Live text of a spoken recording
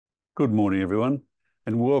Good morning, everyone,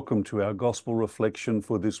 and welcome to our Gospel reflection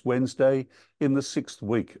for this Wednesday in the 6th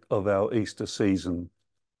week of our Easter season.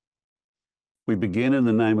 We begin in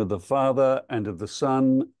the name of the Father, and of the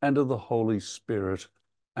Son, and of the Holy Spirit.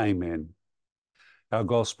 Amen. Our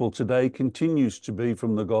Gospel today continues to be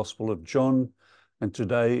from the Gospel of John, and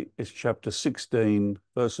today is chapter 16,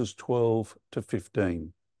 verses 12 to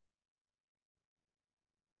 15.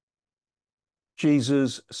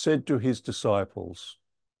 Jesus said to his disciples,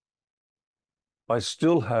 I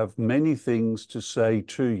still have many things to say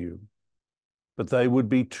to you, but they would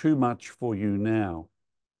be too much for you now.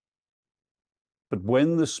 But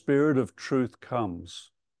when the Spirit of truth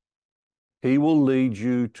comes, he will lead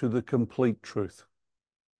you to the complete truth,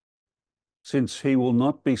 since he will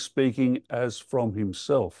not be speaking as from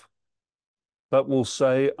himself, but will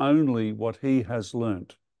say only what he has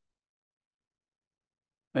learnt.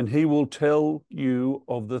 And he will tell you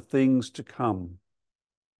of the things to come.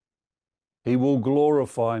 He will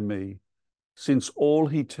glorify me, since all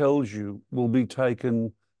he tells you will be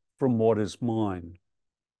taken from what is mine.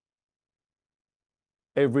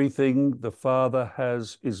 Everything the Father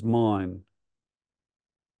has is mine.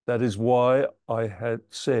 That is why I had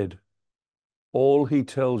said, all he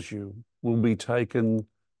tells you will be taken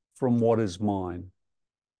from what is mine.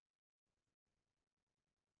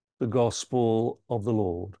 The Gospel of the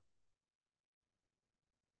Lord.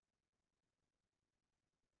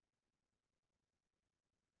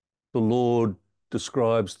 The Lord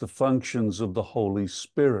describes the functions of the Holy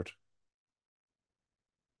Spirit.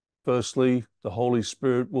 Firstly, the Holy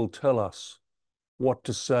Spirit will tell us what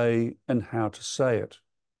to say and how to say it.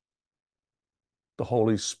 The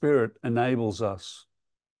Holy Spirit enables us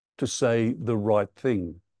to say the right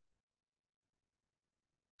thing.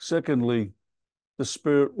 Secondly, the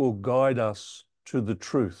Spirit will guide us to the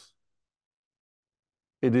truth.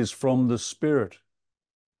 It is from the Spirit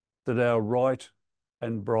that our right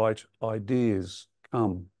and bright ideas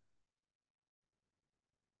come.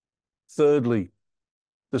 Thirdly,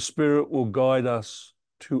 the Spirit will guide us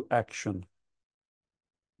to action.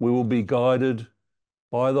 We will be guided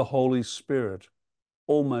by the Holy Spirit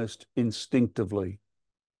almost instinctively.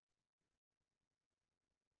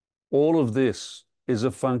 All of this is a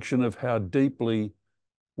function of how deeply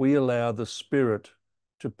we allow the Spirit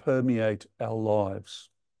to permeate our lives.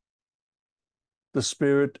 The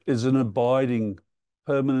Spirit is an abiding,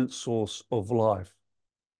 permanent source of life,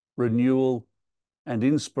 renewal, and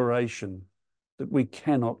inspiration that we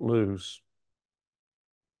cannot lose.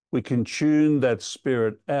 We can tune that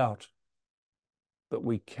Spirit out, but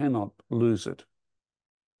we cannot lose it.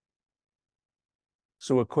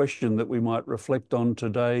 So a question that we might reflect on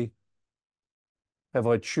today: have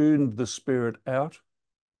I tuned the Spirit out,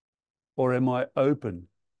 or am I open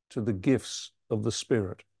to the gifts of the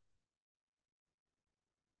Spirit?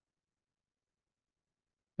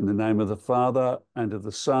 In the name of the Father, and of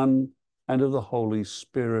the Son, and of the Holy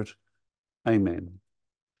Spirit. Amen.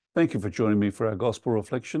 Thank you for joining me for our Gospel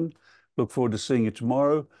reflection. Look forward to seeing you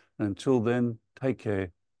tomorrow. And until then, take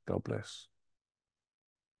care. God bless.